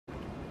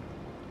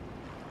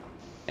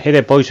Hey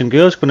there boys and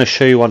girls, going to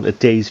show you on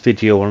today's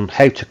video on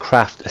how to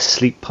craft a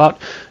sleep pot.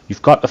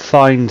 You've got to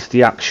find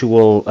the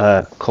actual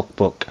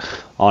cookbook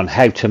on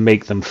how to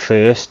make them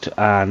first,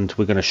 and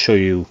we're going to show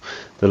you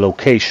the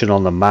location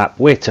on the map,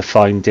 where to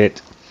find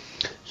it,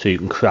 so you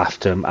can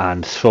craft them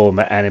and throw them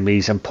at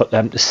enemies and put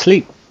them to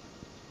sleep.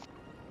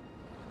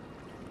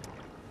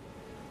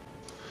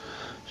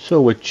 So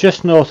we're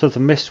just north of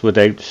the Mistwood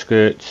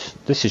outskirts.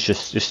 This is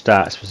just your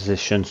start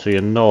position, so you're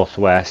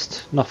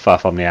northwest, not far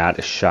from the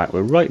artist shack.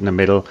 We're right in the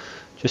middle,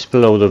 just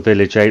below the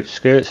village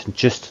outskirts and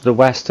just to the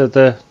west of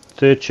the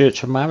Third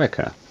Church of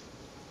America.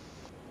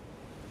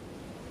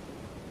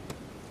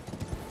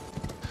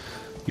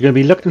 You're going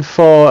to be looking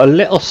for a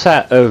little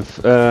set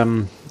of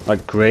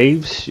like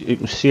graves. You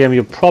can see them,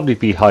 you'll probably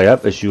be high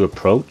up as you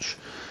approach,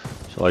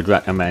 so I'd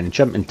recommend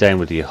jumping down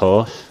with your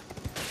horse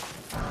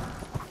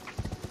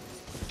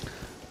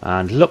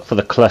and look for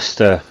the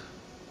cluster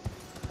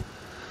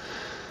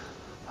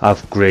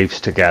of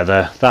graves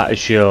together. That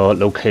is your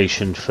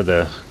location for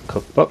the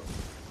cookbook.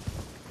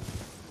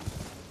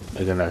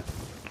 We're gonna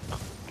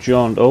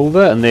jaunt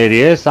over, and there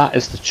he is. That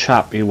is the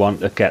chap you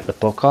want to get the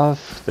book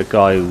of, the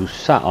guy who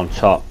sat on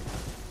top.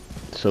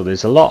 So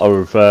there's a lot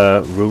of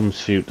rooms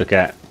for you to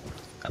get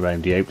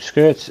around the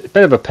outskirts. A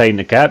bit of a pain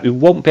to get. You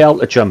won't be able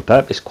to jump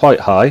up, it's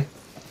quite high.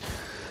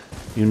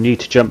 You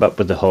need to jump up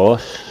with the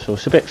horse, so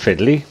it's a bit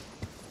fiddly.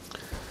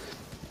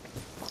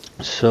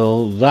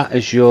 So that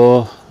is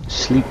your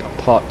sleep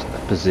pot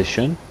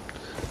position.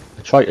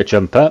 I try to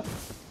jump up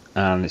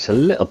and it's a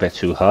little bit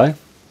too high,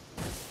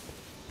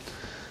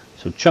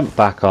 so jump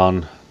back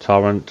on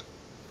torrent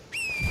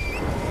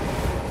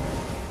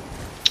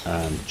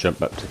and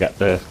jump up to get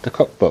the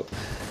cookbook.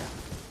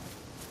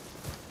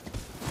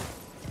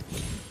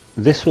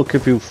 This will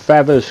give you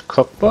Feather's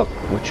cookbook,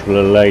 which will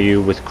allow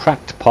you with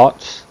cracked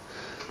pots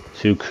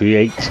to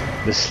create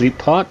the sleep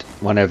pot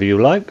whenever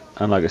you like,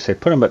 and like I said,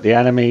 put them at the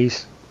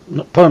enemies,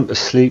 put them to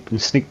sleep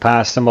and sneak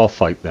past them or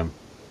fight them.